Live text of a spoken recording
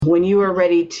when you were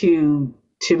ready to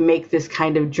make this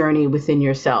kind of journey within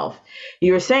yourself?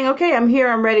 You were saying, okay, I'm here,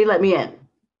 I'm ready, let me in.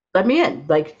 Let me in.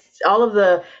 Like all of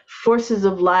the forces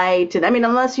of light. And I mean,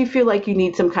 unless you feel like you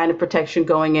need some kind of protection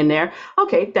going in there,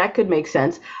 okay, that could make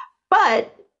sense.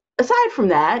 But aside from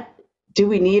that, do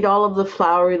we need all of the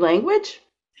flowery language?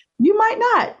 You might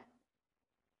not.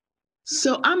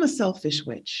 So I'm a selfish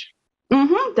witch.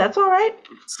 That's all right.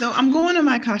 So I'm going to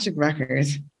my Akashic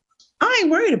records. I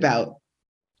ain't worried about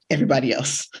everybody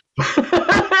else. I'm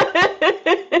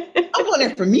going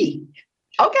there for me.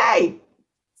 Okay.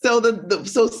 So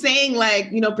so saying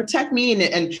like, protect me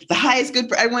and the highest good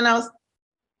for everyone else,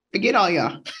 forget all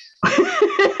y'all.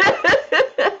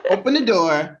 Open the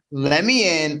door, let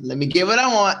me in, let me get what I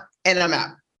want, and I'm out.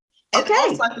 And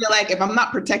also I feel like if I'm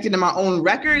not protected in my own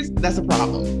records, that's a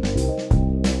problem.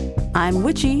 I'm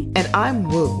Witchy. And I'm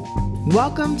Woo.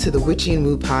 Welcome to the Witchy and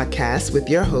Woo podcast with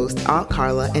your hosts, Aunt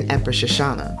Carla and Empress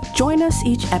Shoshana. Join us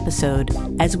each episode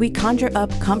as we conjure up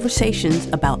conversations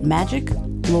about magic,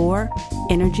 lore,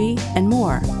 energy, and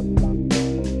more.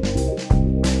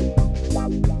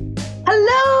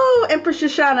 Hello, Empress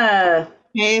Shoshana.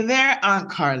 Hey there, Aunt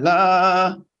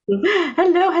Carla.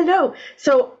 Hello.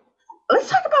 So let's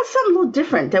talk about something a little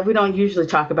different that we don't usually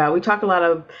talk about. We talk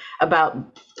about a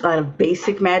lot of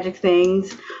basic magic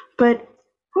things, but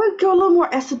we'll go a little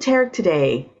more esoteric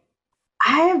today.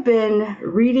 I have been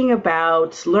learning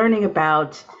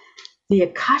about the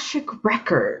Akashic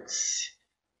records.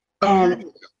 And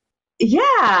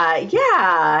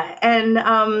yeah. And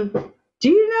do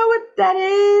you know what that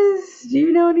is? Do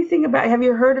you know anything about? Have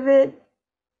you heard of it?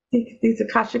 These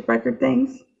Akashic record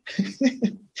things.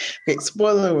 Okay,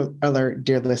 spoiler alert,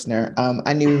 dear listener.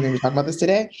 I knew we were going to be talking about this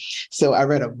today, so I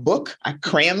read a book. I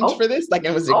crammed for this, like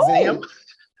it was an exam.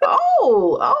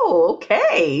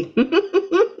 Okay.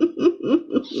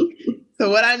 So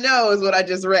what I know is what I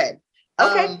just read.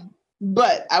 Okay.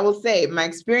 But I will say my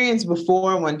experience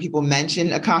before when people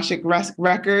mention Akashic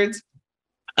records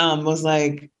was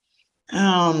like,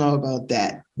 I don't know about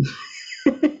that.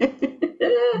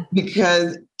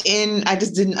 Because I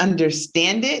just didn't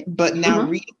understand it. But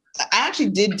now I actually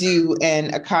did do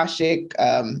an Akashic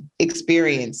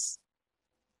experience,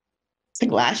 I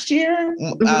think last year.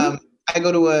 I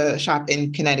go to a shop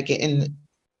in Connecticut, in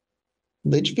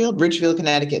Ridgefield,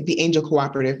 Connecticut, the Angel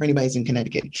Cooperative, for anybody's in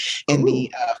Connecticut, in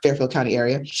the Fairfield County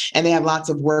area. And they have lots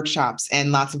of workshops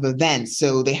and lots of events.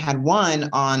 So they had one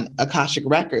on Akashic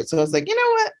records. So I was like, you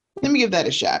know what? Let me give that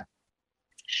a shot.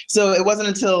 So it wasn't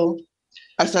until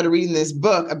I started reading this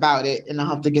book about it, and I'll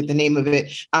have to get the name of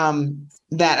it,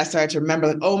 that I started to remember,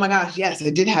 like, oh my gosh, yes, I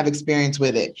did have experience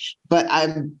with it. But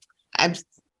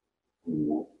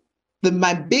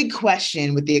my big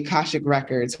question with the Akashic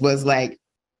records was like,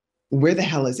 where the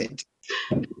hell is it?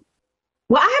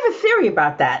 Well, I have a theory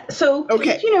about that. So,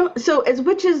 so as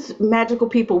witches, magical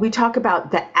people, we talk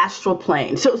about the astral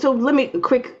plane. So let me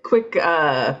quick cliff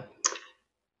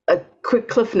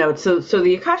note. So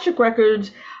the Akashic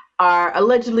records are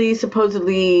allegedly,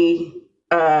 supposedly,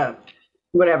 a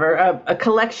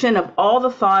collection of all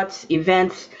the thoughts,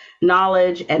 events,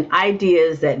 knowledge, and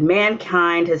ideas that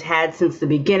mankind has had since the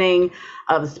beginning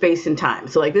of space and time.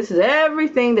 So like this is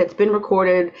everything that's been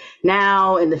recorded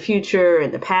now, in the future,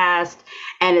 in the past,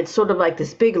 and it's sort of like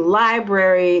this big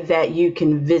library that you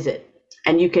can visit.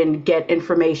 And you can get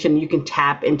information, you can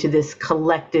tap into this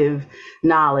collective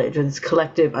knowledge or this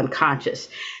collective unconscious.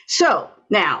 So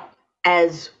now,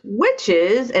 as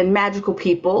witches and magical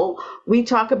people, we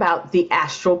talk about the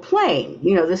astral plane,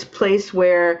 this place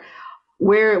where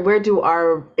do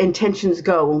our intentions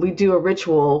go? When we do a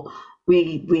ritual,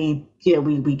 we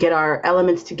get our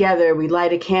elements together, we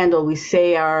light a candle, we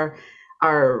say our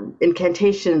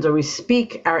incantations, or we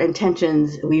speak our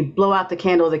intentions, we blow out the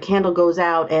candle goes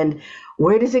out, and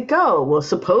where does it go? Well,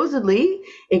 supposedly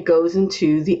it goes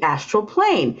into the astral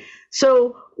plane.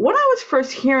 So when I was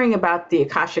first hearing about the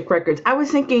Akashic records, I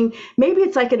was thinking maybe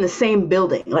it's like in the same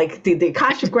building, like the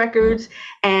Akashic records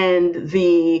and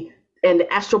the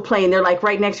astral plane, they're like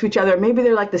right next to each other. Maybe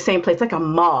they're like the same place, like a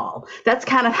mall. That's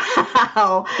kind of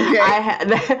how I had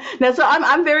that. Now, so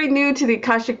I'm very new to the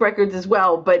Akashic records as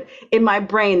well, but in my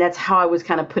brain, that's how I was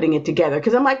kind of putting it together.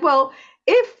 Because I'm like, well,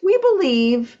 if we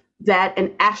believe that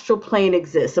an astral plane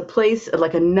exists, a place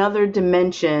like another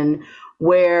dimension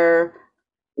where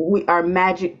our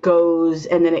magic goes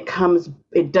and then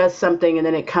it does something and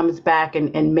then it comes back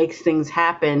and makes things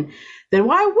happen, then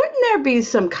why wouldn't there be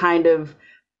some kind of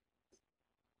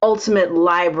ultimate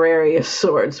library of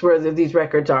sorts where these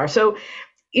records are? So,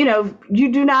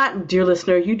 you do not, dear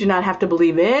listener, you do not have to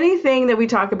believe anything that we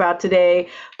talk about today,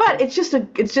 but it's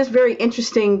just very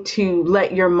interesting to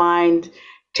let your mind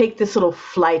take this little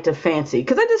flight of fancy,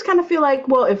 because I just kind of feel like,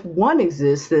 well, if one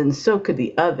exists, then so could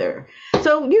the other.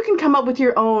 So you can come up with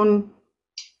your own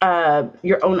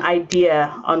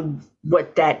idea on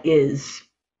what that is.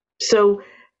 So,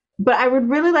 but I would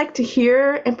really like to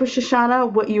hear, Empress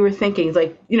Shoshana, what you were thinking,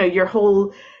 like,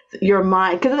 your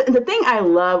mind. Because the thing I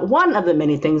love, one of the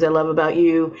many things I love about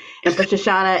you, Empress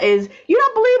Shoshana, is you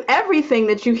don't believe everything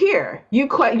that you hear.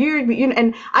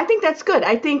 And I think that's good.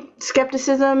 I think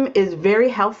skepticism is very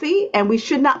healthy, and we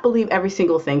should not believe every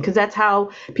single thing, because that's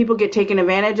how people get taken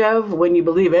advantage of, when you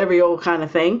believe every old kind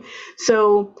of thing.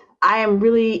 So I am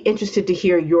really interested to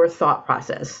hear your thought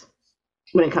process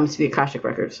when it comes to the Akashic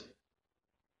Records.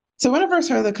 So when I first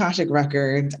heard the Akashic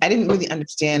Records, I didn't really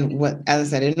understand what, as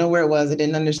I said, I didn't know where it was. I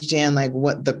didn't understand like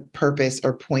what the purpose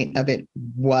or point of it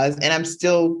was. And I'm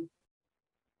still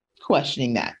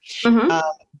questioning that. Mm-hmm.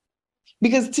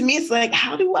 Because to me, it's like,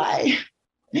 how do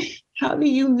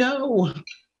you know?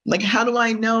 Like, how do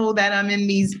I know that I'm in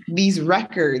these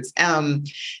records?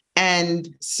 And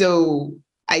so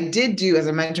I did do, as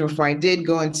I mentioned before, I did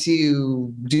go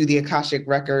into do the Akashic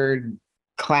Record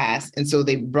class. And so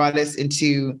they brought us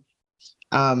into,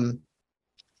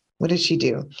 what did she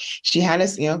do? She had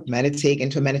us, meditate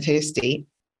into a meditative state.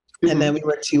 Mm-hmm. And then we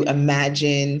were to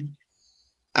imagine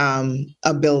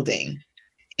a building.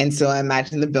 And so I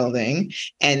imagined the building,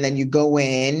 and then you go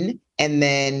in, and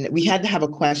then we had to have a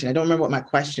question. I don't remember what my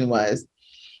question was.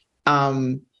 But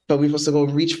we were supposed to go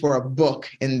reach for a book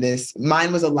in this.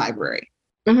 Mine was a library.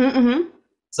 Mm-hmm, mm-hmm.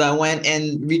 So I went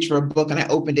and reached for a book, and I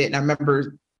opened it, and I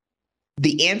remember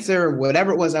the answer,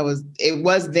 whatever it was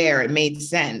there. It made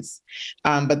sense.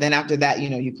 But then after that,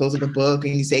 you close up the book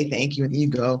and you say thank you, and you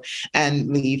go and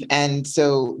leave. And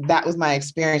so that was my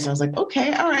experience. I was like,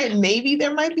 okay, all right, maybe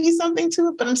there might be something to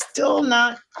it, but I'm still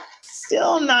not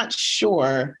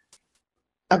sure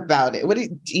about it.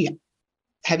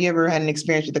 Have you ever had an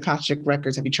experience with the Akashic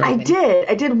Records? Have you tried it?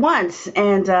 I did once,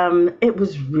 and it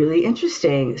was really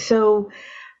interesting. So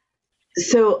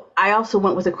I also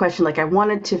went with a question, like I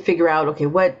wanted to figure out, okay,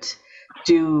 what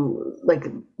do, like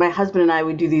my husband and I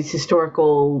would do these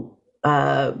historical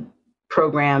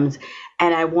programs,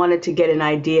 and I wanted to get an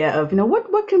idea of,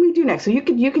 what can we do next? So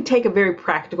you could take a very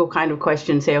practical kind of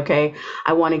question and say, okay,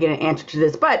 I want to get an answer to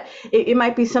this, but it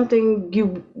might be something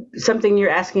you're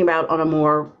asking about on a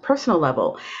more personal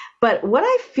level. But what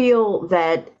I feel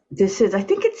that this is, I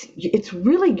think it's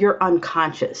really your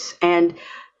unconscious. And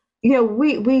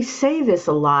we say this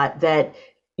a lot, that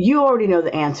you already know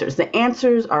the answers. The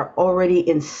answers are already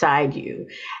inside you.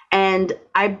 And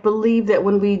I believe that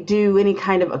when we do any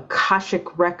kind of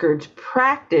Akashic Records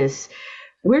practice,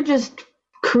 we're just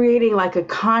creating like a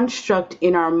construct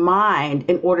in our mind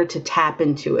in order to tap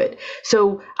into it.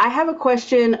 So I have a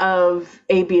question of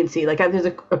A, B, and C. Like there's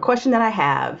a question that I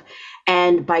have.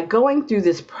 And by going through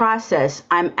this process,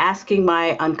 I'm asking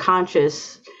my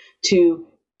unconscious to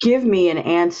give me an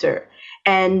answer.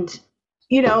 And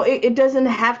it doesn't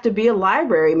have to be a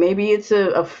library. Maybe it's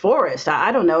a forest.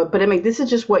 I don't know. But I mean, this is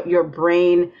just what your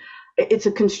brain, it's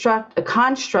a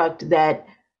construct that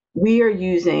we are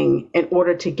using in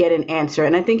order to get an answer.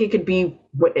 And I think it could be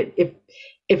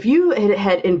if you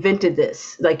had invented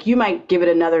this, like you might give it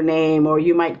another name, or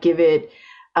you might give it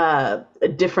a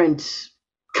different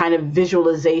kind of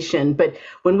visualization. But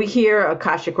when we hear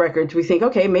Akashic Records, we think,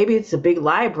 okay, maybe it's a big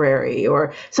library,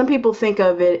 or some people think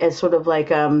of it as sort of like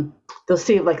they'll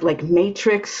see it like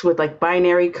Matrix with like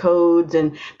binary codes,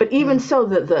 but even so,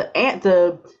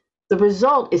 the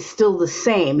result is still the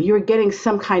same. You're getting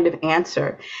some kind of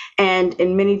answer, and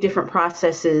in many different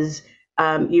processes,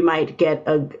 you might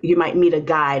meet a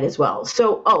guide as well.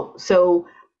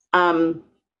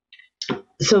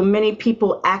 So many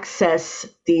people access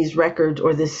these records,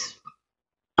 or this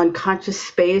unconscious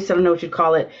space, I don't know what you'd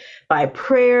call it, by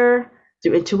prayer,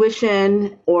 through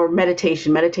intuition, or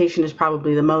meditation. Meditation is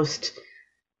probably the most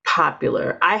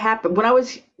popular. When I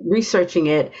was researching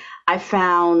it, I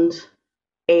found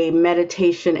a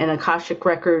meditation and Akashic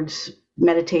Records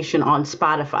meditation on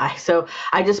Spotify. So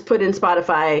I just put in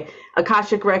Spotify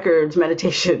Akashic Records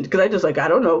meditation, because I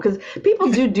don't know, because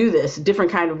people do this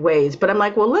different kind of ways. But I'm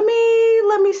like, well, let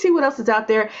me see what else is out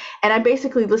there. And I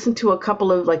basically listened to a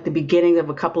couple of the beginning of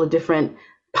a couple of different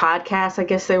podcasts, I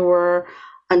guess there were,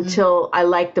 until I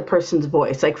liked the person's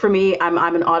voice. Like for me, I'm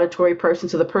an auditory person,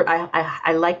 so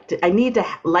I need to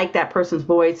like that person's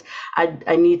voice.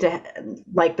 I need to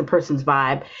like the person's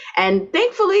vibe. And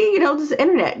thankfully, this is the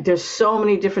internet. There's so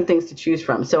many different things to choose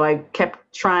from. So I kept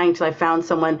trying till I found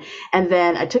someone, and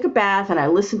then I took a bath and I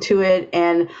listened to it,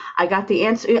 and I got the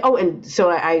answer. Oh, and so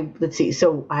let's see.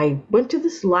 So I went to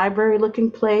this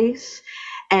library-looking place,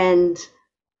 and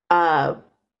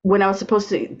when I was supposed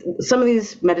to, some of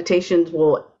these meditations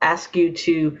will ask you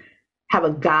to have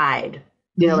a guide,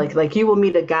 you know, like you will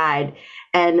meet a guide.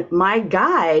 And my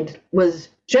guide was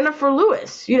Jennifer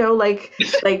Lewis, you know, like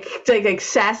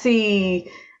sassy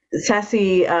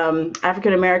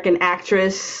African American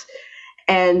actress.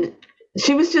 And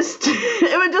she was just,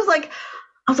 it was just like,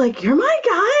 I was like, you're my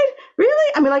guide?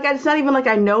 Really? I mean, like, it's not even like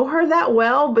I know her that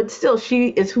well, but still, she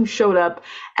is who showed up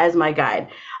as my guide.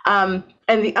 And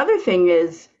the other thing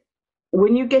is,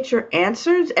 when you get your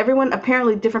answers,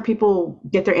 apparently different people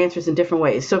get their answers in different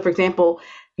ways. So for example,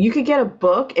 you could get a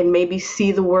book and maybe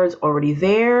see the words already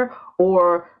there,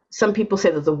 or some people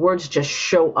say that the words just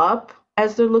show up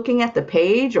as they're looking at the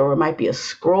page, or it might be a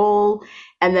scroll.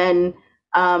 And then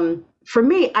for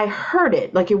me, I heard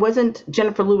it, like it wasn't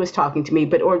Jennifer Lewis talking to me,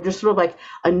 or just sort of like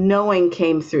a knowing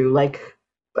came through, like,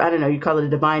 I don't know, you call it a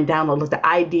divine download, like the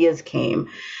ideas came.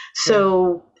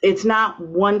 So it's not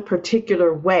one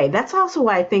particular way. That's also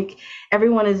why I think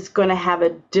everyone is going to have a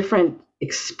different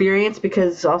experience,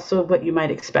 because also what you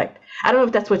might expect. I don't know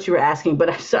if that's what you were asking, but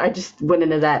I just went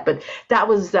into that. But that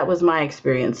was my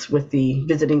experience with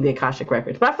visiting the Akashic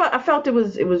Records. But I felt it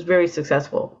was very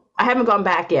successful. I haven't gone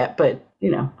back yet, but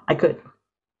you know, I could.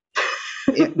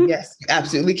 Yes, you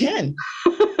absolutely can.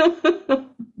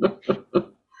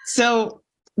 So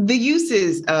the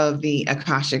uses of the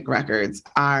Akashic Records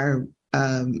are,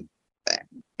 I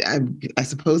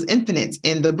suppose, infinite.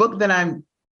 In the book that I'm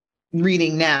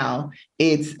reading now,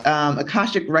 it's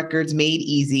Akashic Records Made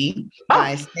Easy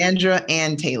by Sandra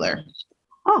Ann Taylor.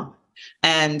 Oh.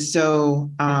 And so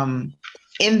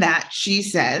in that, she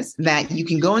says that you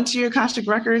can go into your Akashic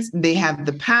Records. They have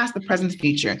the past, the present, the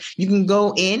future. You can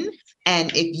go in,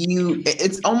 and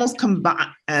it's almost combined.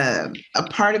 A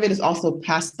part of it is also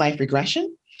past life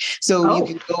regression. So you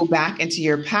can go back into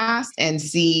your past and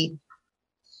see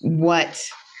what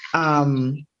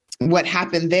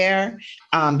happened there.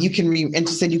 You can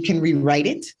you can rewrite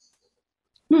it.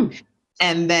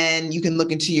 And then you can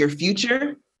look into your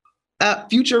future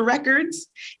records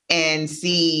and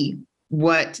see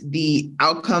what the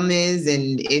outcome is.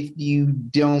 And if you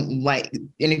don't like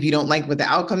what the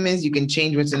outcome is, you can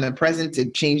change what's in the present to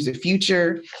change the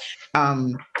future.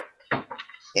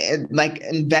 Like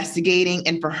investigating.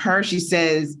 And for her, she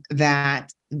says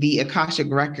that the Akashic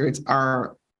Records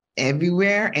are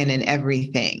everywhere and in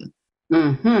everything.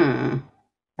 Mm-hmm.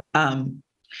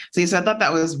 So I thought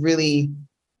that was really,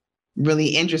 really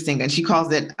interesting. And she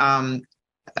calls it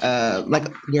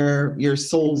like your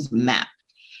soul's map.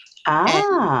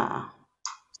 And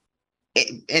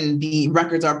the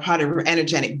records are part of her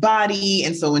energetic body.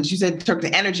 And so when she said took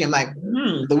the energy, I'm like,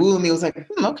 the woo in me was like,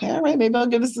 okay, all right, maybe I'll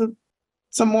give this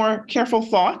some more careful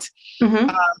thought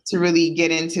to really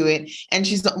get into it. And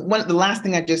the last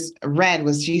thing I just read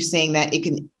was she's saying that it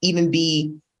can even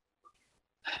be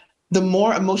the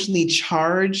more emotionally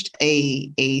charged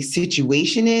a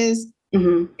situation is,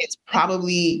 it's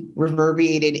probably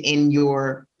reverberated in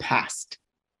your past.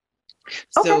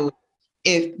 Okay. So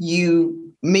if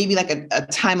you maybe like a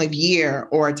time of year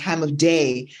or a time of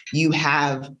day, you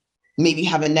maybe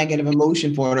have a negative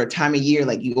emotion for it, or a time of year,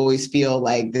 like you always feel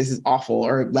like this is awful.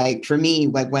 Or like for me,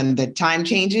 like when the time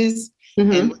changes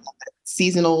and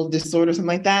seasonal disorder, something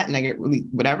like that, and I get really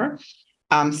whatever,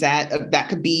 I'm sad. That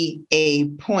could be a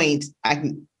point I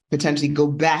can potentially go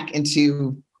back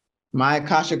into my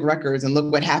Akashic Records and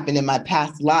look what happened in my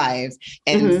past lives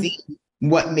and see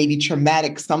what maybe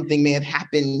traumatic something may have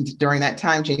happened during that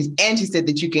time change. And she said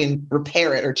that you can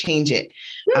repair it or change it.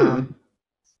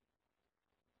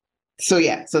 So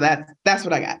that's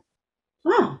what I got.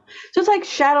 Wow. So it's like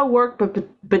shadow work,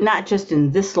 but not just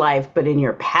in this life, but in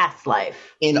your past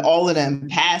life. In all of them,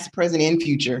 past, present, and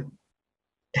future.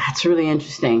 That's really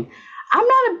interesting. I'm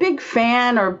not a big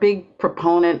fan or big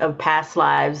proponent of past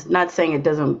lives. Not saying it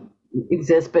doesn't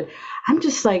exist, but I'm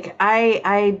just like,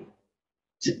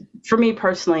 for me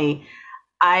personally,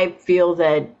 I feel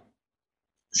that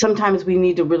sometimes we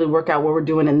need to really work out what we're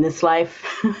doing in this life.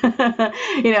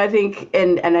 I think,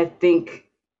 and I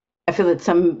feel that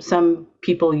some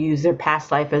people use their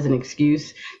past life as an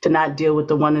excuse to not deal with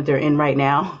the one that they're in right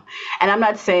now. And I'm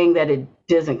not saying that it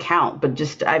doesn't count, but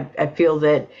just I feel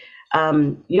that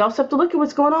you also have to look at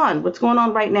what's going on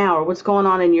right now, or what's going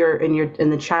on in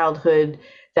the childhood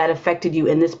that affected you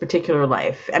in this particular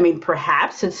life. I mean,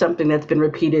 perhaps it's something that's been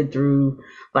repeated through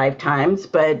lifetimes,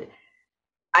 but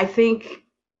I think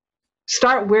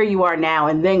start where you are now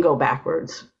and then go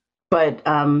backwards. But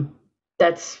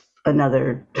that's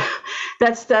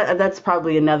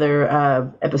probably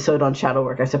another episode on shadow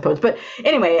work, I suppose. But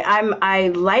anyway, I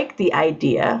like the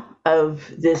idea of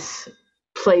this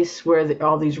place where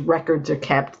all these records are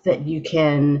kept that you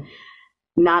can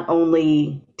not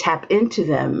only tap into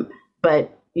them,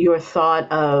 but your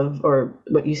thought of, or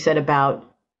what you said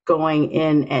about going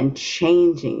in and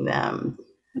changing them.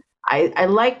 I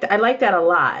like that a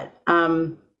lot.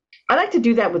 I like to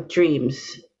do that with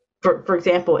dreams. For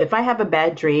example, if I have a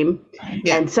bad dream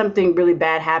and something really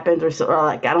bad happens, or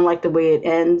like I don't like the way it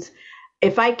ends,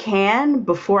 if I can,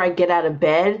 before I get out of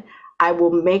bed, I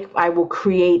will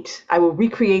recreate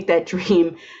that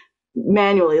dream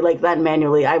manually, like not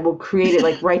manually. I will create it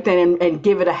like right then and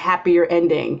give it a happier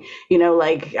ending.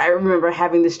 Like I remember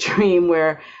having this dream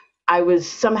where I was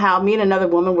somehow, me and another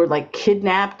woman were like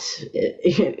kidnapped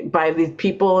by these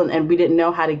people, and we didn't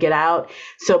know how to get out.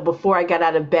 So before I got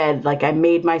out of bed, like I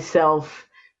made myself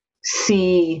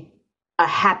see a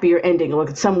happier ending,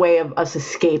 like some way of us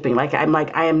escaping. Like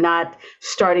I am not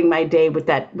starting my day with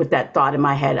that thought in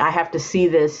my head. I have to see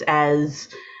this as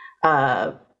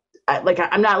like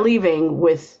I'm not leaving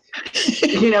with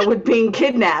with being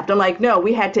kidnapped. I'm like, no,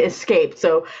 we had to escape.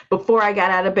 So before I got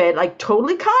out of bed, like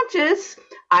totally conscious,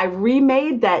 I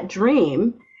remade that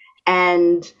dream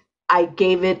and I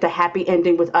gave it the happy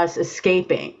ending with us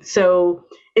escaping. So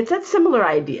it's that similar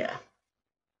idea,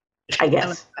 I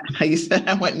guess. How you said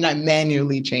I went and I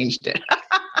manually changed it.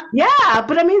 Yeah,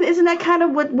 but I mean, isn't that kind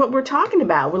of what we're talking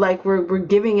about? We're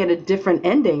giving it a different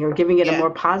ending, or giving it a more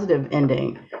positive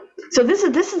ending. So this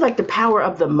is like the power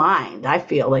of the mind. I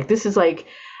feel like this is like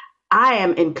I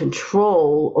am in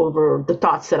control over the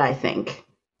thoughts that I think.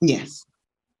 Yes.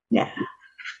 Yeah.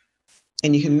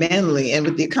 And you can manually, and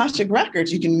with the Akashic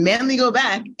records, you can manually go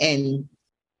back and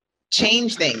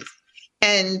change things.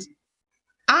 And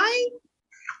I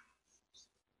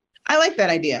like that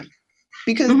idea,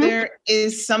 because there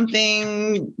is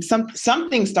something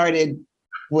started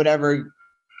whatever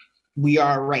we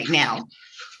are right now.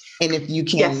 And if you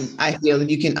can, I feel that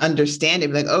you can understand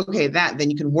it, like, okay, then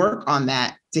you can work on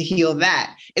that to heal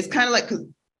that. It's kind of like, 'cause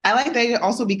I like that idea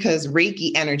also because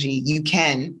Reiki energy, you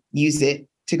can use it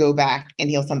to go back and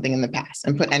heal something in the past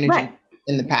and put energy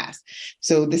in the past.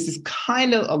 So this is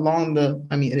kind of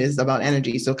it is about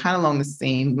energy. So kind of along the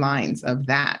same lines of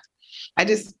that. I'm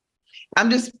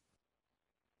just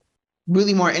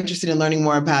really more interested in learning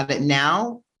more about it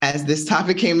now as this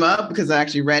topic came up, because I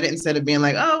actually read it instead of being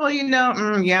like, oh, well, I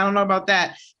don't know about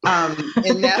that.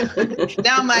 And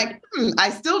now I'm like,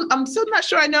 I'm still not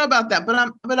sure I know about that,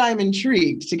 but I'm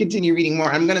intrigued to continue reading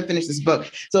more. I'm going to finish this book.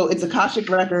 So it's Akashic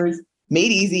Records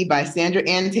Made Easy by Sandra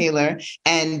Ann Taylor.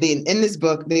 And then in this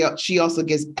book, she also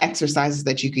gives exercises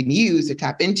that you can use to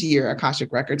tap into your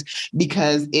Akashic Records,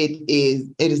 because it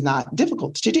is not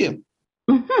difficult to do.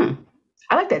 Mm-hmm.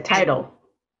 I like that title.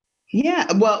 Yeah.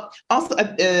 Well, also,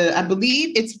 I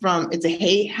believe it's a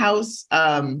Hay House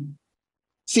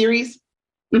series.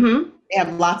 Mm-hmm. They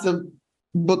have lots of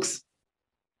books.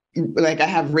 Like I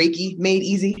have Reiki Made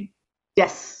Easy.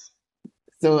 Yes.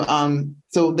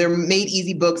 So their Made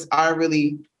Easy books are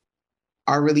really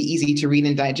easy to read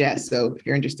and digest. So if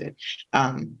you're interested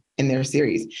in their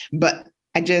series, but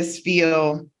I just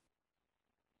feel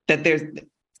that there's,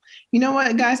 you know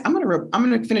what, guys, I'm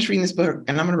gonna finish reading this book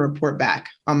and I'm gonna report back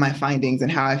on my findings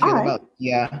and how I feel about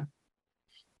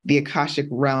the Akashic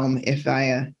realm if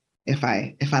I'm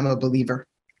a believer.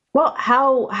 Well,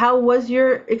 how was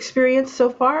your experience so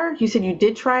far? You said you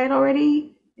did try it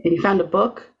already and you found a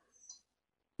book.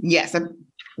 Yes,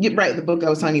 you're right. The book I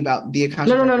was talking about, the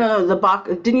Akashic. No. The book.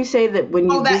 Didn't you say that when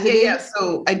you visited? Yeah.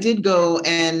 So I did go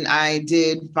and I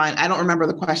did find. I don't remember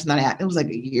the question that I asked. It was like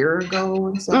a year ago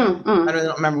or so. I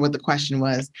don't remember what the question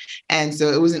was, and so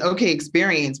it was an okay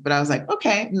experience. But I was like,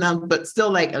 okay, no, but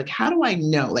still, like, how do I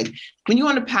know? Like when you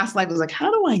want a past life, it was like,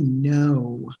 how do I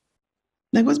know?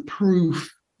 Like, what's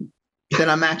proof that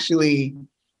I'm actually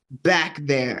back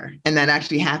there and that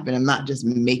actually happened? I'm not just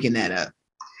making that up.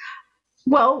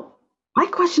 Well, my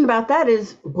question about that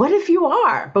is, what if you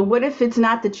are? But what if it's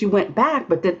not that you went back,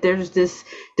 but that there's this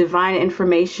divine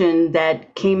information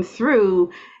that came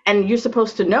through and you're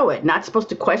supposed to know it, not supposed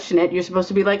to question it. You're supposed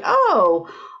to be like, oh,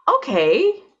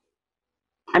 okay.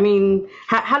 I mean,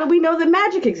 how do we know that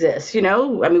magic exists? We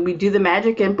do the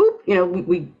magic and boop,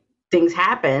 we things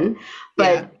happen.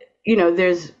 But,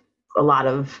 there's a lot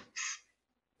of,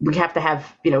 we have to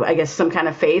have, I guess some kind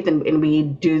of faith, and we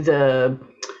do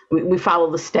we follow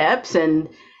the steps and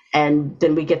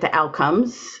then we get the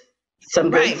outcomes, some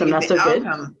good, some not so good.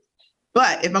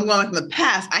 But if I'm going from the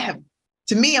past, I'm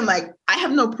like, I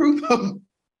have no proof of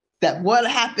that what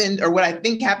happened or what I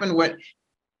think happened, what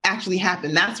actually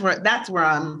happened. That's where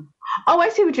I'm. Oh, I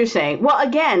see what you're saying. Well,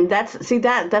 again, that's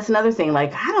another thing.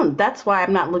 Like, that's why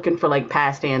I'm not looking for like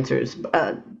past answers.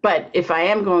 But if I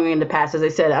am going in the past, as I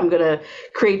said, I'm going to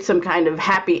create some kind of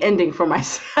happy ending for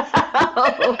myself.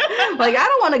 Like, I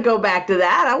don't want to go back to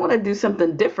that. I want to do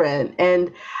something different.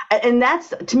 And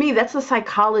that's, to me, that's the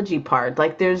psychology part.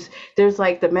 Like, there's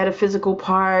like the metaphysical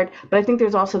part, but I think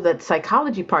there's also that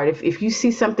psychology part. If you see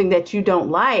something that you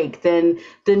don't like, then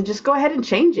just go ahead and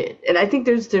change it. And I think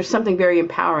there's something very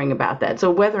empowering about that. So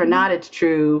whether or not it's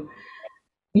true,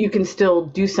 you can still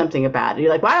do something about it. You're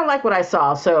like, well, I don't like what I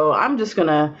saw, so I'm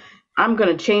gonna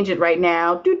change it right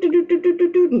now,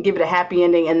 and give it a happy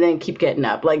ending, and then keep getting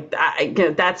up. Like, I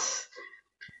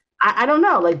don't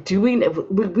know. Like,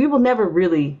 we will never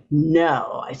really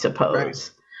know, I suppose,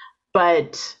 right.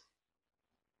 But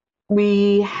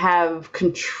we have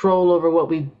control over what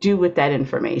we do with that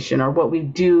information, or what we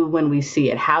do when we see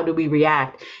it. How do we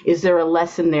react? Is there a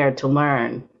lesson there to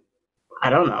learn? I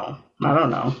don't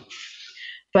know.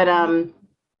 But I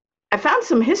found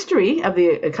some history of the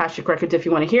Akashic Records if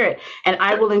you want to hear it. And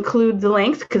I will include the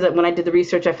links, because when I did the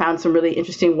research, I found some really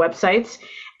interesting websites,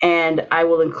 and I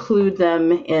will include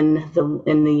them in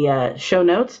the show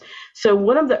notes. So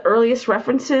one of the earliest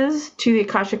references to the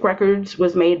Akashic Records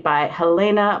was made by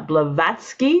Helena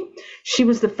Blavatsky. She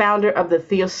was the founder of the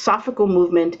Theosophical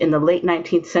movement in the late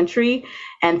 19th century.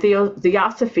 And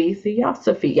Theosophy,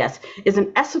 yes, is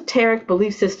an esoteric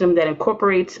belief system that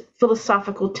incorporates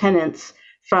philosophical tenets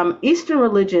from Eastern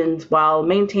religions while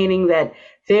maintaining that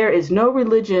there is no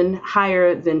religion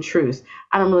higher than truth.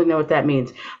 I don't really know what that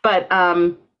means, but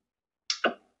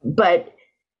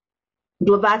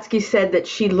Blavatsky said that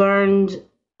she learned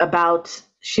about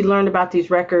these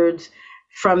records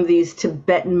from these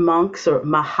Tibetan monks or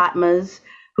Mahatmas,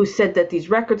 who said that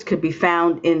these records could be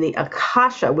found in the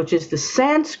Akasha, which is the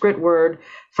Sanskrit word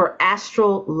for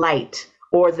astral light,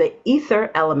 or the ether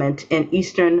element in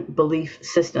Eastern belief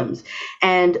systems.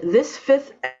 And this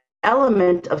fifth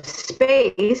element of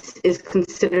space is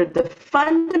considered the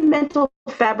fundamental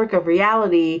fabric of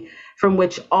reality from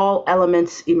which all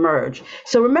elements emerge.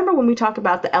 So remember when we talk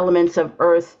about the elements of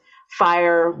earth,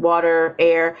 fire, water,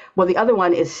 air, well, the other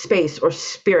one is space or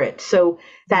spirit. So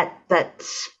that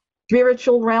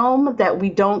spiritual realm that we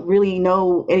don't really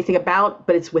know anything about,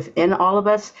 but it's within all of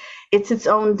us, it's its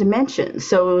own dimension.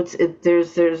 So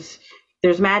there's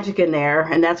magic in there,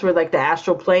 and that's where like the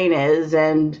astral plane is,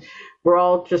 and we're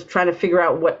all just trying to figure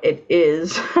out what it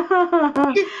is.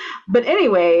 But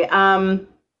anyway,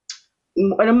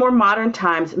 in a more modern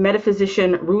times,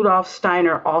 metaphysician Rudolf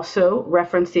Steiner also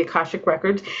referenced the Akashic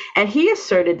Records, and he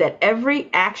asserted that every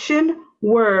action,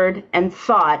 word, and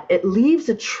thought, it leaves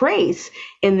a trace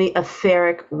in the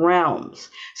etheric realms.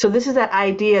 So this is that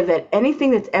idea that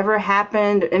anything that's ever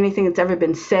happened, anything that's ever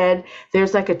been said,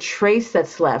 there's like a trace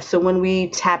that's left. So when we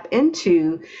tap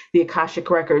into the Akashic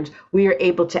Records, we are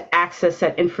able to access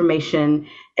that information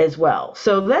as well.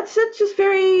 So it's just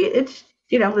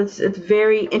it's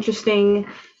very interesting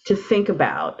to think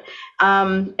about.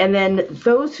 And then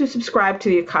those who subscribe to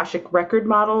the Akashic record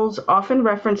models often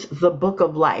reference the Book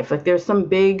of Life. Like there's some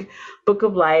big Book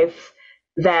of Life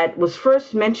that was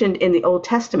first mentioned in the Old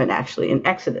Testament, actually, in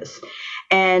Exodus.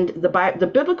 And the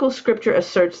biblical scripture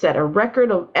asserts that a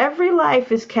record of every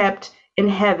life is kept in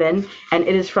heaven, and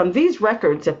it is from these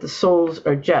records that the souls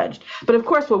are judged. But of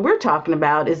course, what we're talking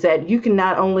about is that you can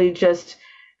not only just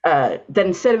that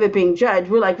instead of it being judged,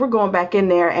 we're going back in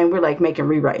there and we're like making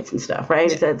rewrites and stuff,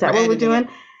 right? Is that what we're doing?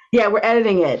 Yeah, we're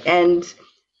editing it. And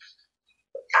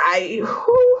who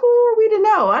are we to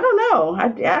know? I don't know.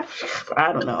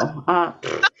 I don't know.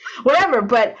 Whatever.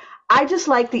 But I just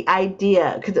like the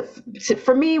idea, because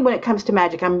for me, when it comes to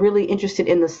magic, I'm really interested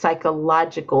in the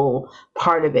psychological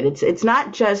part of it. It's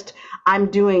not just I'm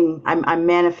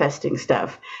manifesting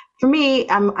stuff. For me,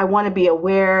 I want to be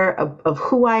aware of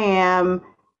who I am.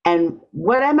 And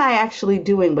what am I actually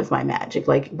doing with my magic?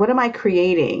 Like, what am I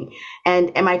creating?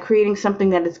 And am I creating something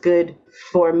that is good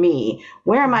for me?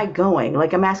 Where am I going?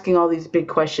 Like, I'm asking all these big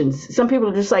questions. Some people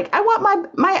are just like, I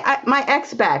want my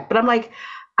ex back. But I'm like,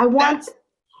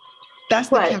 That's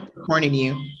what? The Capricorn in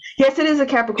you. Yes, it is a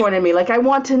Capricorn in me. Like, I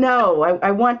want to know. I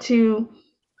want to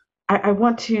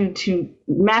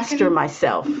master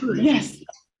myself. Yes.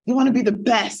 You want to be the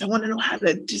best. I want to know how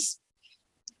to just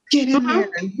get in there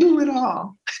and do it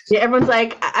all. Yeah, everyone's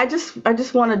like, I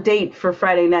just want a date for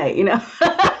Friday night, you know?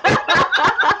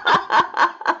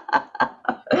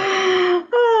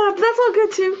 That's all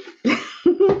good too.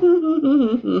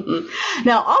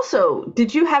 Now, also,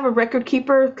 did you have a record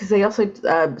keeper? Because they also,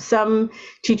 some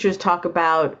teachers talk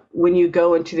about when you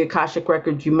go into the Akashic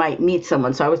Records, you might meet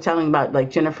someone. So I was telling about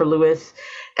like Jennifer Lewis,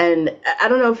 and I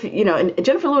don't know if you know. And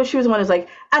Jennifer Lewis, she was the one who's like,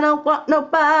 I don't want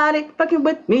nobody fucking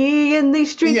with me in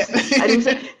these streets. Yeah. I didn't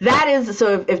say, that is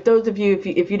so. If those of you,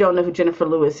 if you don't know who Jennifer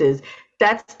Lewis is,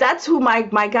 that's who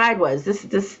my guide was.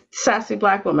 This sassy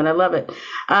Black woman. I love it.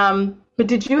 But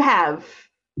did you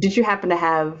happen to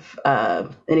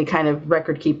have any kind of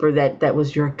record keeper that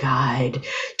was your guide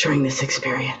during this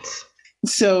experience?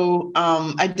 So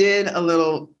I did a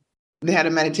little, they had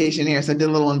a meditation here. So I did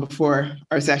a little one before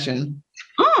our session.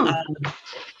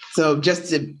 So just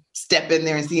to step in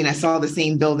there and see, and I saw the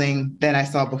same building that I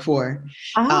saw before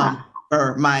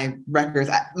for my records.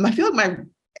 I feel like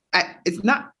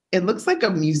it looks like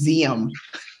a museum.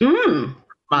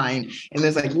 Mine, and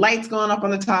there's like lights going up on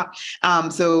the top.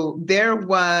 So there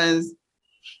was,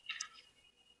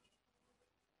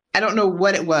 I don't know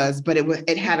what it was, but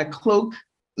it had a cloak,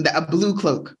 a blue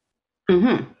cloak.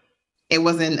 It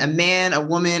wasn't a man, a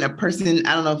woman, a person.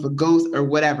 I don't know if a ghost or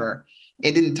whatever.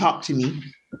 It didn't talk to me.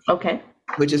 Okay.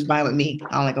 Which is fine with me.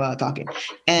 I don't like a lot of talking.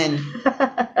 And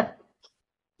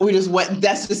we just went.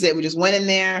 That's just it. We just went in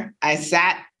there. I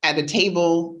sat at a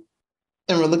table.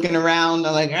 And we're looking around.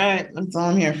 I'm like, all right, that's all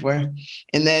I'm here for.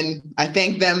 And then I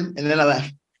thanked them, and then I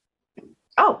left.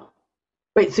 Oh,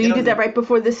 wait. So you did that right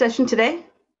before this session today?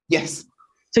 Yes.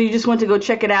 So you just went to go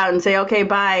check it out and say, okay,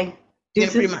 bye. Yeah,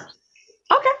 pretty much.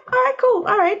 Okay. All right. Cool.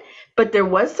 All right. But there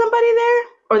was somebody there,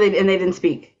 or they didn't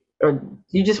speak, or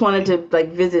you just wanted to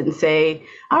like visit and say,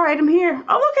 all right, I'm here.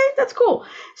 Oh, okay, that's cool.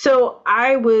 So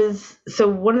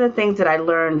one of the things that I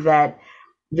learned that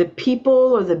the people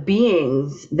or the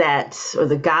beings or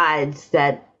the guides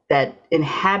that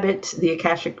inhabit the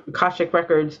Akashic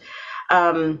Records,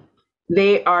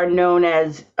 they are known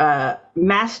as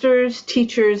masters,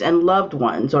 teachers, and loved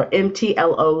ones, or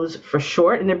MTLOs for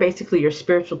short, and they're basically your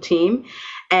spiritual team.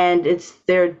 And it's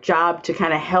their job to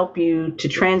kind of help you to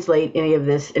translate any of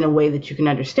this in a way that you can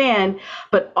understand,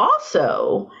 but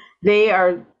also they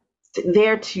are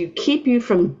there to keep you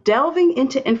from delving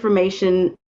into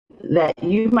information that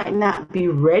you might not be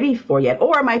ready for yet,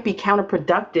 or it might be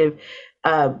counterproductive,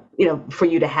 for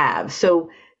you to have. So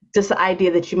just the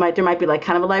idea that there might be like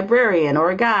kind of a librarian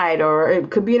or a guide, or it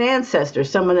could be an ancestor,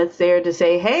 someone that's there to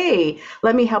say, hey,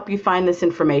 let me help you find this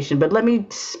information, but let me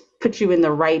put you in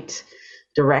the right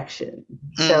direction.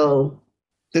 So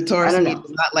the Taurus is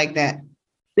not like that.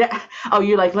 Yeah. Oh,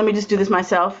 you're like, let me just do this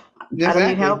myself. Exactly. I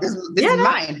don't need help. This is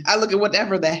mine. I look at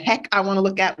whatever the heck I want to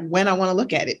look at when I want to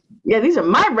look at it. Yeah, these are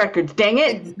my records, dang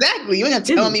it. Exactly. You ain't gonna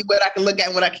tell me what I can look at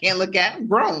and what I can't look at. I'm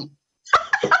grown.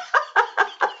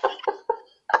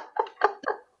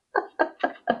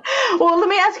 Well, let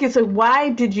me ask you, so why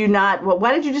did you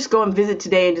just go and visit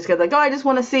today and just go like, oh, I just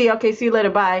want to see, okay, see you later,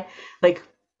 bye. Like,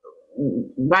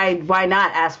 why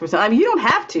not ask for something? I mean, you don't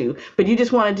have to, but you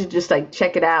just wanted to just like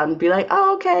check it out and be like,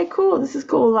 oh, okay, cool, this is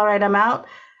cool, all right, I'm out.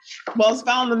 Well, I was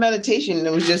following the meditation.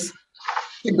 It was just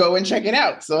to go and check it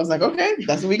out. So I was like, okay,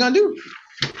 that's what we're going to do.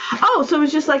 Oh, so it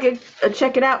was just like a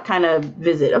check it out kind of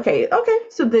visit. Okay.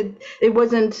 So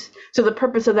the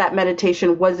purpose of that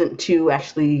meditation wasn't to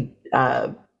actually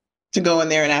to go in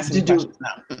there and ask any questions.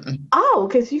 No. Oh,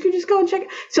 okay. So you could just go and check it.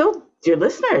 So, dear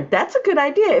listener, that's a good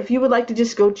idea. If you would like to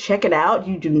just go check it out,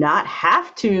 you do not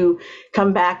have to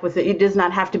come back with it. It does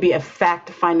not have to be a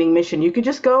fact-finding mission. You could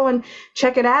just go and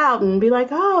check it out and be like,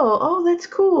 oh, that's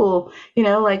cool.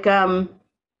 Like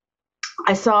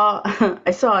I saw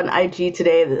on IG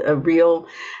today a reel.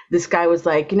 This guy was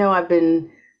like, I've been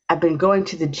going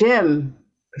to the gym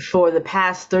for the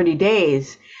past 30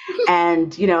 days,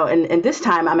 and and this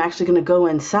time I'm actually going to go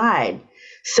inside.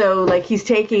 So like he's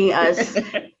taking us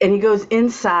and he goes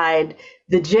inside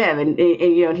the gym and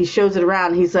he shows it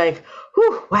around. He's like,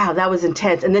 whew, wow, that was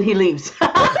intense. And then he leaves.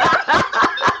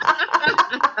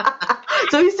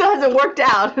 So he still hasn't worked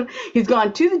out. He's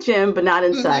gone to the gym, but not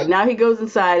inside. Now he goes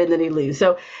inside and then he leaves.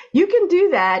 So you can do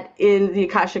that in the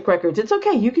Akashic Records. It's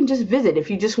okay. You can just visit if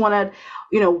you just want to,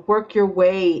 work your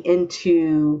way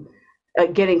into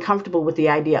getting comfortable with the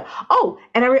idea. Oh,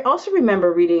 and I also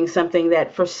remember reading something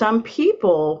that for some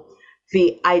people,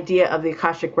 the idea of the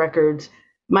Akashic Records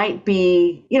might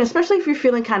be, especially if you're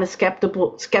feeling kind of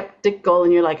skeptical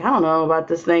and you're like, I don't know about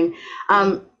this thing.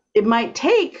 It might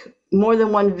take more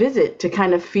than one visit to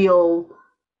kind of feel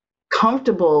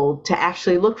comfortable to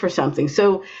actually look for something.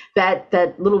 So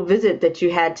that little visit that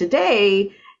you had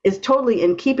today is totally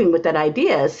in keeping with that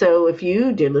idea. So if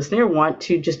you, dear listener, want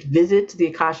to just visit the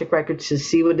Akashic Records to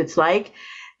see what it's like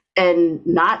and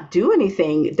not do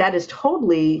anything, that is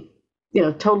totally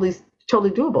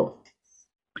doable.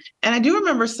 And I do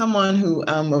remember someone who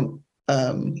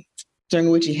during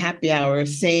Witchy Happy Hour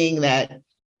saying that,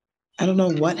 I don't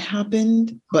know what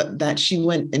happened, but that she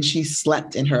went and she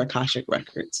slept in her Akashic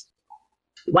records.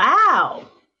 Wow.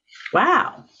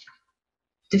 Wow.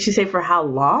 Did she say for how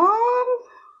long?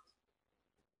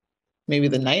 Maybe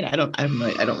the night. I don't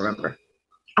remember.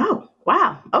 Oh,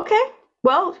 wow. Okay.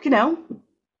 Well,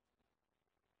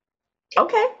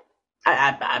 okay.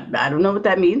 I don't know what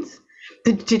that means.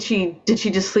 Did she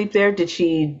just sleep there? Did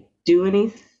she do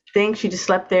anything? She just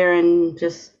slept there and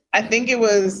just. I think it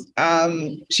was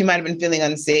she might have been feeling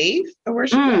unsafe or where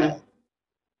she went.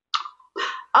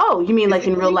 Oh, you mean like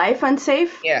in real life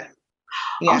unsafe? Yeah.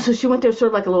 Oh, so she went there sort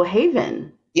of like a little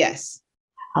haven. Yes.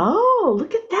 Oh,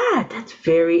 look at that. That's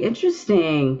very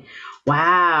interesting.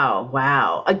 Wow.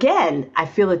 Wow. Again, I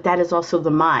feel that is also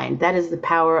the mind. That is the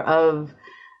power of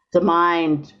the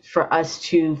mind for us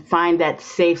to find that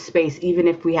safe space, even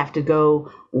if we have to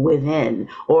go within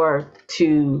or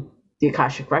to the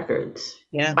Akashic records.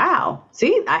 Yeah. Wow.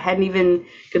 See, I hadn't even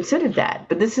considered that.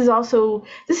 But this is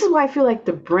why I feel like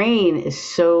the brain is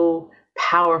so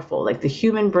powerful. Like the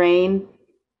human brain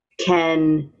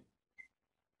can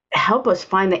help us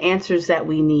find the answers that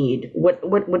we need,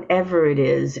 whatever it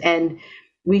is. And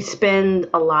we spend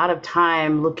a lot of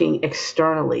time looking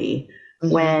externally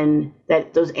when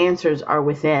those answers are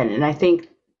within. And I think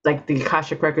like the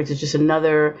Akashic records is just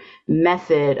another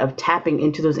method of tapping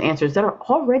into those answers that are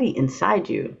already inside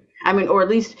you. I mean, or at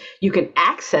least you can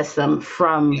access them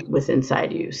from within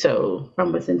inside you. So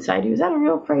from within inside you, is that a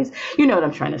real phrase? You know what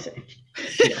I'm trying to say.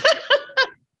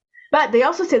 But they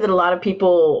also say that a lot of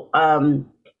people, a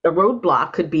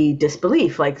roadblock could be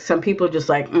disbelief. Like some people are just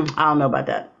like, I don't know about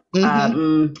that. I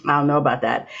don't know about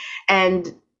that.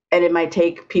 And it might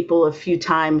take people a few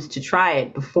times to try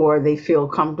it before they feel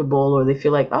comfortable or they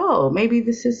feel like, oh, maybe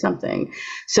this is something.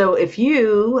 So if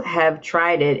you have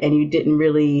tried it and you didn't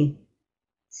really,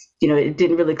 it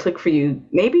didn't really click for you,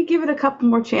 maybe give it a couple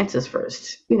more chances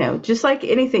first. Just like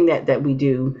anything that we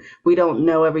do, we don't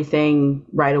know everything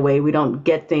right away. We don't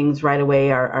get things right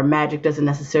away. Our magic doesn't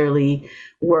necessarily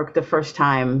work the first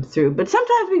time through, but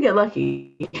sometimes we get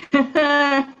lucky.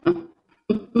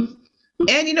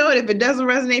 And you know what? If it doesn't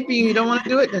resonate for you, you don't want to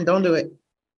do it, then don't do it.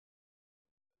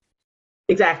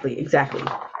 Exactly.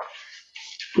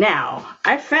 Now,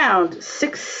 I found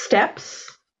 6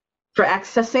 steps for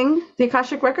accessing the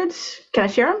Akashic records. Can I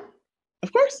share them?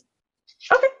 Of course.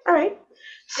 Okay. All right.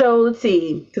 So let's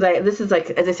see, because this is like,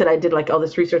 as I said, I did like all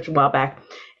this research a while back,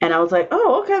 and I was like,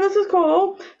 oh, okay, this is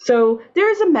cool. So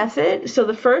there is a method. So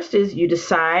the first is you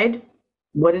decide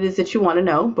what it is that you want to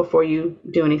know before you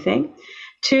do anything.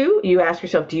 2, you ask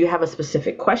yourself, do you have a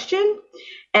specific question?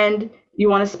 And you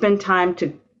want to spend time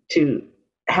to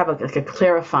have a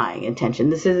clarifying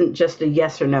intention. This isn't just a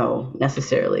yes or no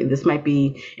necessarily. This might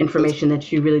be information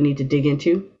that you really need to dig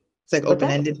into. It's like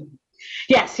open-ended.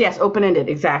 Yes, open-ended.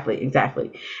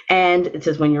 Exactly. And it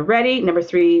says when you're ready, number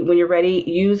 3, when you're ready,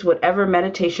 use whatever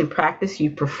meditation practice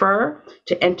you prefer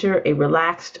to enter a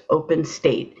relaxed, open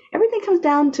state. Everything comes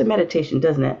down to meditation,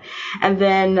 doesn't it? And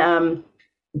then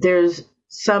there's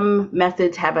some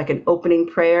methods have like an opening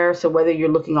prayer. So whether you're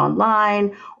looking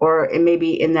online or it may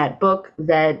be in that book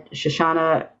that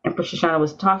Empress Shoshana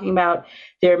was talking about,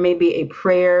 there may be a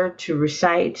prayer to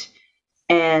recite.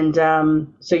 And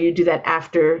so you do that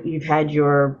after you've had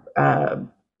your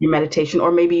meditation,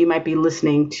 or maybe you might be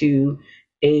listening to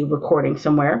a recording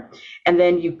somewhere. And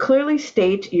then you clearly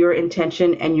state your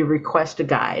intention and you request a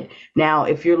guide. Now,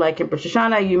 if you're like Empress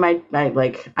Shoshana, you might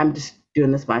like, I'm just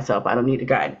doing this myself. I don't need a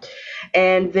guide.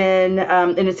 And then,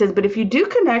 and it says, but if you do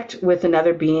connect with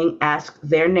another being, ask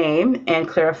their name and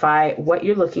clarify what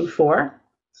you're looking for.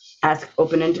 Ask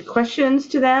open-ended questions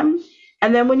to them.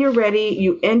 And then when you're ready,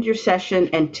 you end your session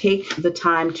and take the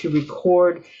time to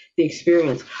record the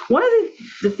experience. One of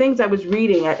the things I was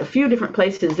reading at a few different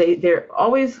places, they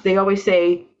always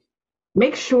say,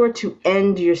 make sure to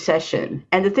end your session.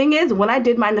 And the thing is, when I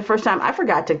did mine the first time, I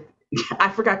forgot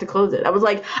to close it. I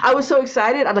was so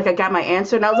excited. I got my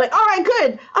answer and I was like, all right,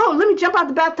 good. Oh, let me jump out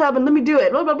the bathtub and let me do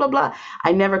it. Blah, blah, blah, blah.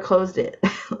 I never closed it.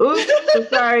 Oops, so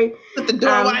sorry. With the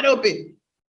door wide open.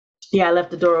 Yeah, I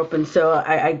left the door open. So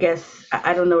I guess,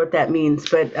 I don't know what that means,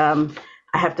 but I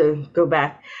have to go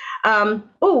back. I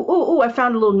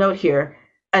found a little note here.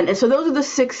 And so those are the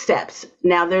 6 steps.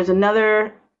 Now there's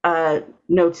another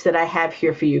notes that I have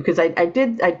here for you, because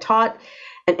I taught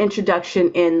an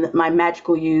introduction in my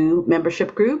Magical You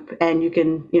membership group. And you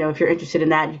can, if you're interested in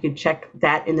that, you can check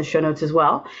that in the show notes as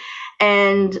well.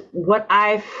 And what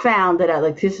I found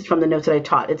this is from the notes that I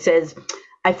taught. It says,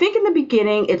 I think in the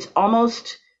beginning, it's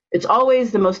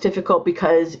always the most difficult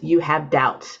because you have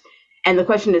doubts. And the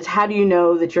question is, how do you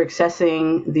know that you're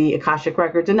accessing the Akashic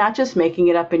records and not just making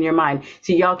it up in your mind?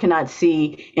 See, y'all cannot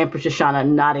see Empress Shoshana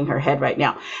nodding her head right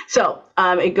now. So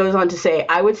it goes on to say,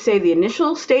 I would say the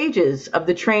initial stages of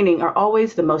the training are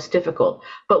always the most difficult.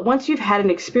 But once you've had an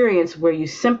experience where you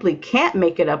simply can't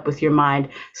make it up with your mind,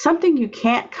 something you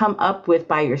can't come up with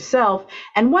by yourself,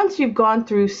 and once you've gone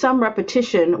through some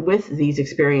repetition with these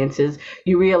experiences,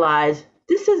 you realize,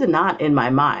 this is not in my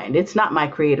mind. It's not my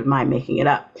creative mind making it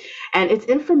up. And it's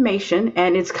information,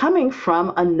 and it's coming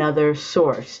from another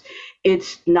source.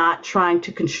 It's not trying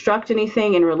to construct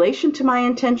anything in relation to my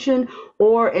intention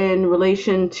or in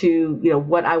relation to,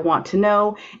 what I want to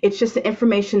know. It's just the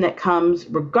information that comes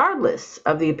regardless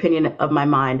of the opinion of my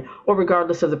mind or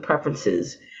regardless of the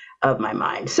preferences of my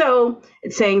mind. So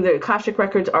it's saying the Akashic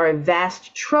records are a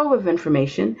vast trove of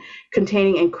information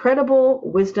containing incredible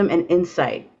wisdom and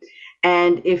insight.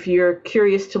 And if you're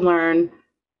curious to learn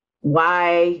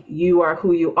why you are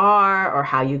who you are, or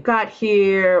how you got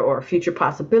here, or future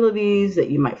possibilities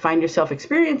that you might find yourself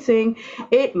experiencing,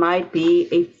 it might be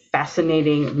a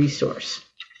fascinating resource.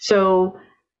 So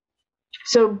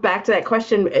back to that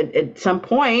question, at some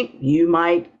point, you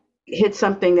might hit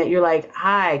something that you're like,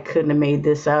 I couldn't have made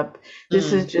this up.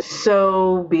 This is just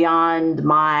so beyond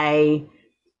my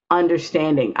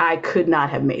understanding. I could not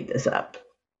have made this up.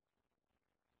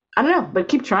 I don't know, but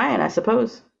keep trying, I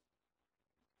suppose.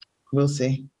 We'll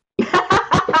see. That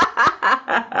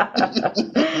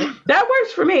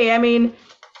works for me. I mean,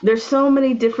 there's so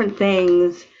many different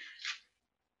things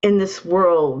in this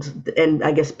world, and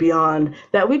I guess beyond,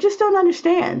 that we just don't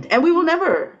understand, and we will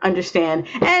never understand,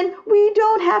 and we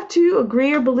don't have to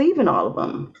agree or believe in all of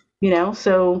them,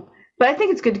 so, but I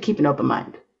think it's good to keep an open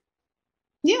mind.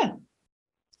 Yeah.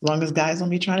 As long as guys don't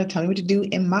be trying to tell me what to do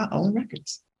in my own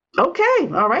records. Okay.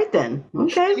 All right, then.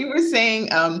 Okay. You were saying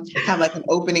have like an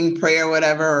opening prayer or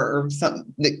whatever, or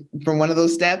something from one of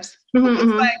those steps. It's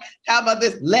like, how about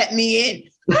this? Let me in.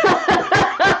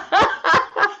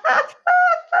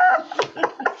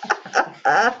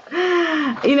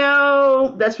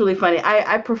 That's really funny.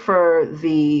 I prefer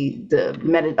the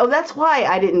that's why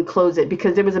I didn't close it,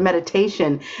 because there was a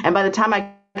meditation, and by the time I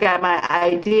got my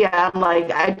idea, I'm like,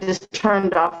 I just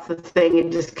turned off the thing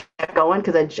and just kept going,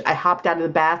 because I hopped out of the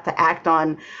bath to act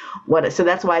on so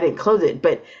that's why I didn't close it.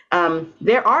 But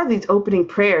there are these opening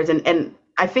prayers, and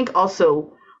I think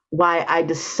also why I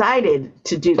decided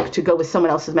to go with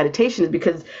someone else's meditation is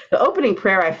because the opening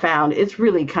prayer I found, it's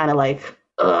really kind of like,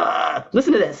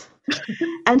 listen to this.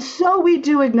 And so we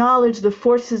do acknowledge the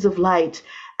forces of light,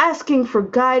 asking for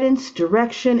guidance,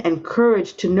 direction, and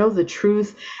courage to know the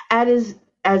truth as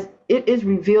it is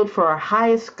revealed for our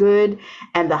highest good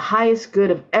and the highest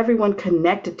good of everyone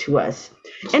connected to us.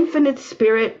 Infinite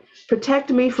Spirit, protect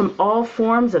me from all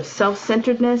forms of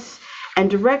self-centeredness and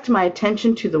direct my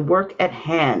attention to the work at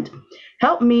hand.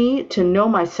 Help me to know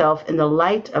myself in the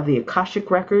light of the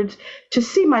Akashic records, to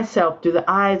see myself through the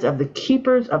eyes of the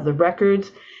keepers of the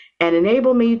records, and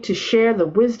enable me to share the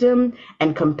wisdom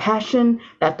and compassion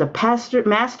that the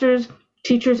masters,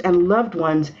 teachers, and loved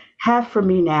ones have for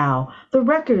me now. The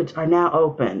records are now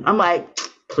open. I'm like,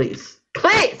 please.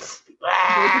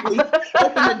 Basically,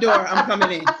 open the door. I'm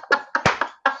coming in.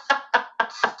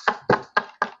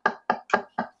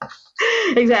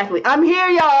 Exactly. I'm here,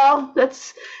 y'all.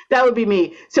 That would be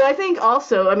me. So I think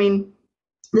also,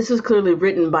 this was clearly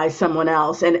written by someone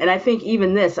else. And I think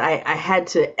even this, I had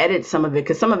to edit some of it,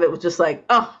 because some of it was just like,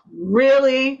 oh,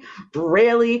 really?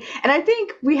 Really? And I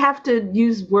think we have to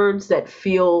use words that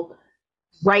feel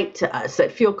right to us,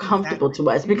 that feel comfortable to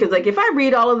us. Because like, if I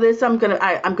read all of this, I'm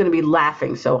gonna be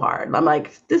laughing so hard. I'm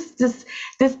like, this does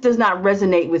not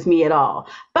resonate with me at all.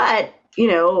 But,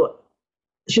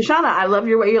 Shoshana, I love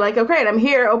your way. You're like, okay, I'm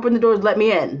here. Open the doors. Let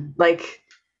me in. Like,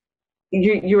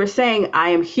 you were saying, I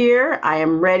am here. I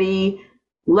am ready.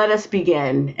 Let us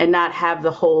begin, and not have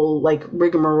the whole like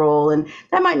rigmarole. And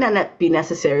that might not be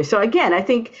necessary. So again, I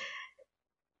think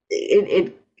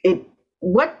it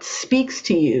what speaks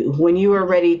to you when you are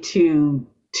ready to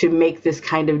make this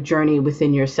kind of journey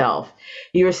within yourself?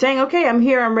 You were saying, okay, I'm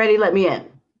here. I'm ready. Let me in.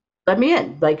 Let me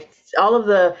in. Like, all of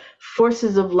the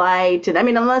forces of light. And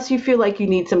unless you feel like you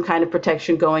need some kind of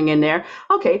protection going in there,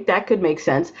 okay, that could make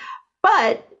sense.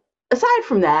 But aside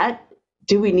from that,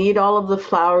 do we need all of the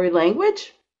flowery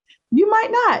language? You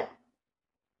might not.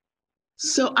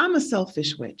 So I'm a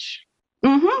selfish witch.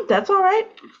 That's all right.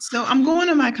 So I'm going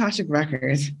to my Akashic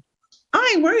records.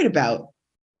 I ain't worried about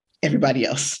everybody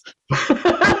else.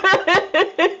 I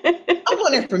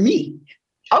want it for me.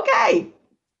 Okay.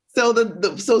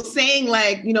 So so saying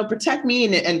like, protect me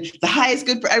and the highest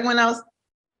good for everyone else,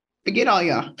 forget all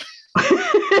y'all.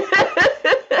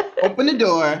 Open the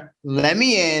door, let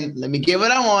me in, let me get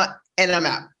what I want, and I'm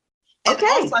out. And Okay.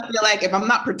 also, I feel like if I'm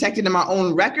not protected in my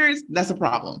own records, that's a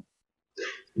problem.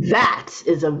 That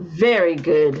is a very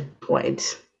good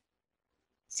point.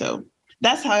 So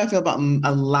that's how I feel about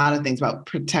a lot of things about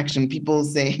protection. People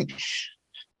say,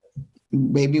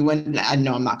 maybe when I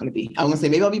know I'm not going to be, I'm going to say,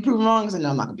 maybe I'll be proven wrong because I know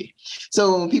I'm not going to be.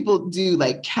 So when people do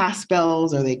like cast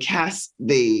spells or they cast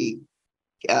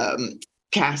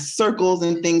circles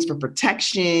and things for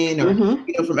protection or,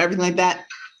 from everything like that,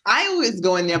 I always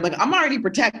go in there, I'm like, I'm already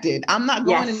protected. I'm not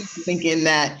going in thinking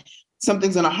that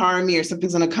something's going to harm me or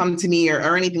something's going to come to me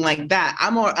or anything like that.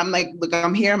 I'm like, look,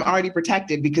 I'm here. I'm already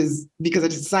protected because I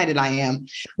decided I am.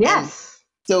 Yes.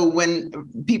 So when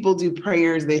people do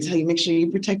prayers, they tell you, make sure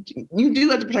you do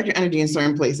have to protect your energy in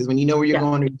certain places when you know where you're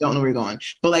going or you don't know where you're going.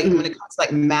 But like when it comes to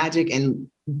like magic and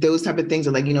those type of things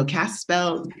are like, cast a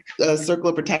spell, a circle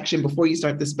of protection before you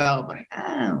start the spell. Like,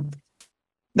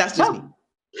 that's just me.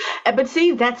 But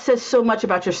see, that says so much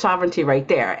about your sovereignty right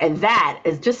there. And that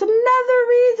is just another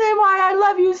reason why I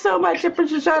love you so much,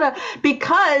 Empress Shoshana,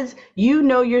 because you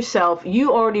know yourself.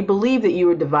 You already believe that you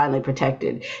are divinely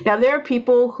protected. Now, there are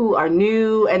people who are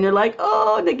new and they're like,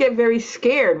 they get very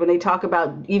scared when they talk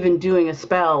about even doing a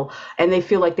spell and they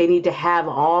feel like they need to have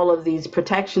all of these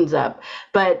protections up.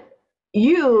 But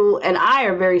you and I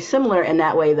are very similar in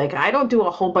that way. Like, I don't do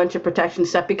a whole bunch of protection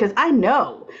stuff because I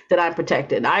know that I'm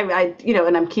protected. I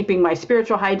and I'm keeping my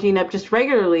spiritual hygiene up just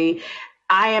regularly.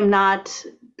 I am not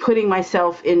putting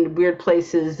myself in weird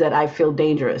places that I feel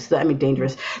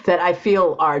that I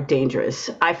feel are dangerous.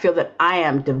 I feel that I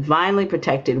am divinely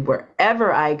protected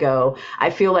wherever I go. I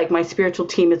feel like my spiritual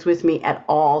team is with me at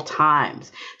all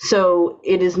times. So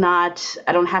it is not,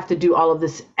 I don't have to do all of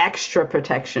this extra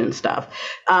protection stuff.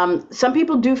 Some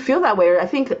people do feel that way. I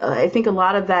think a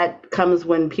lot of that comes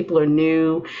when people are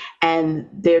new and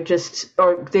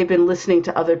or they've been listening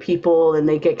to other people and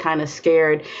they get kind of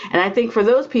scared. And I think for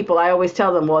those people, I always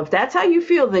tell them, well, if that's how you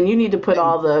feel, then you need to put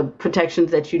all the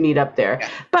protections that you need up there. Yeah.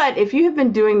 But if you have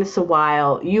been doing this a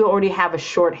while, you already have a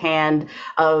shorthand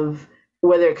of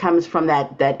whether it comes from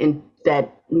that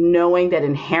knowing, that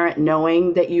inherent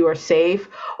knowing that you are safe,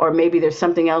 or maybe there's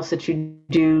something else that you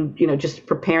do, just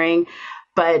preparing.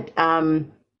 But I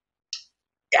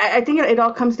think it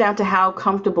all comes down to how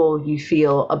comfortable you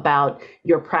feel about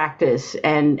your practice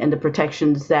and the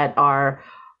protections that are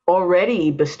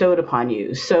already bestowed upon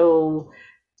you. So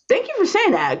thank you for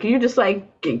saying that. You're just like,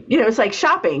 it's like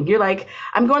shopping. You're like,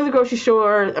 I'm going to the grocery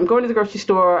store. I'm going to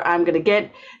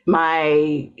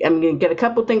get a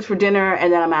couple things for dinner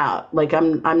and then I'm out. Like,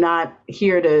 I'm not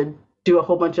here to do a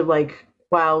whole bunch of like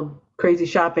wild, crazy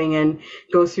shopping and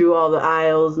go through all the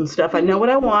aisles and stuff. I know what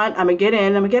I want. I'm gonna get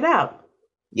in, I'm gonna get out.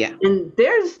 Yeah. And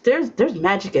there's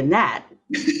magic in that.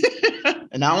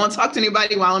 And I don't want to talk to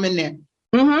anybody while I'm in there.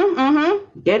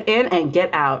 Get in and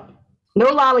get out. No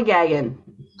lollygagging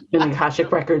in the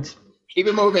Akashic records. Keep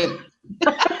it moving.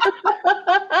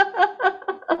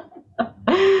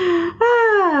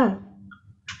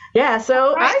 Yeah,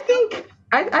 so right. I think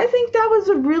that was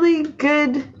a really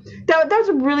good, that was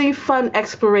a really fun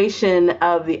exploration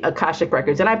of the Akashic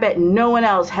records. And I bet no one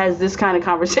else has this kind of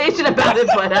conversation about it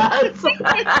but us.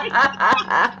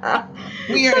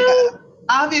 We are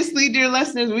obviously, dear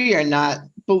listeners, we are not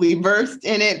fully versed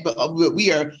in it, but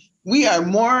we are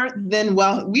more than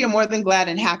glad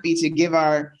and happy to give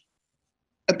our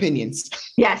opinions.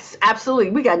 Yes, absolutely.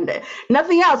 We got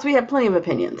nothing else. We have plenty of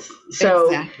opinions. So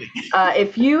exactly.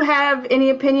 If you have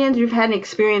any opinions, you've had any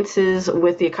experiences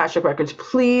with the Akashic records,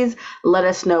 please let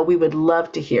us know. We would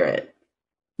love to hear it.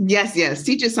 Yes.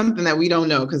 Teach us something that we don't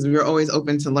know, because we're always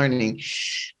open to learning.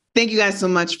 Thank you guys so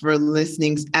much for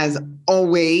listening as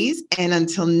always. And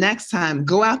until next time,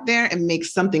 go out there and make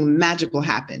something magical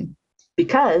happen.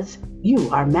 Because you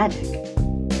are magic.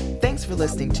 Thanks for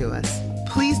listening to us.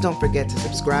 Please don't forget to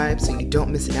subscribe so you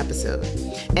don't miss an episode.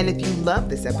 And if you love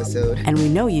this episode, and we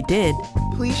know you did,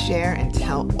 please share and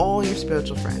tell all your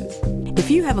spiritual friends. If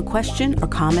you have a question or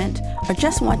comment, or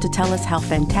just want to tell us how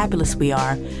fantabulous we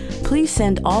are, please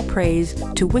send all praise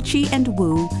to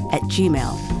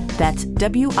witchyandwoo@gmail.com. That's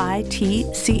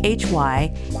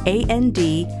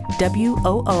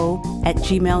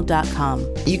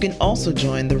witchyandwoo@gmail.com. You can also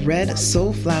join the Red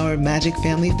Soulflower Magic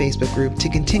Family Facebook group to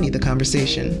continue the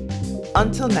conversation.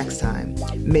 Until next time,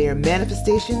 may your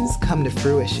manifestations come to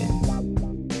fruition.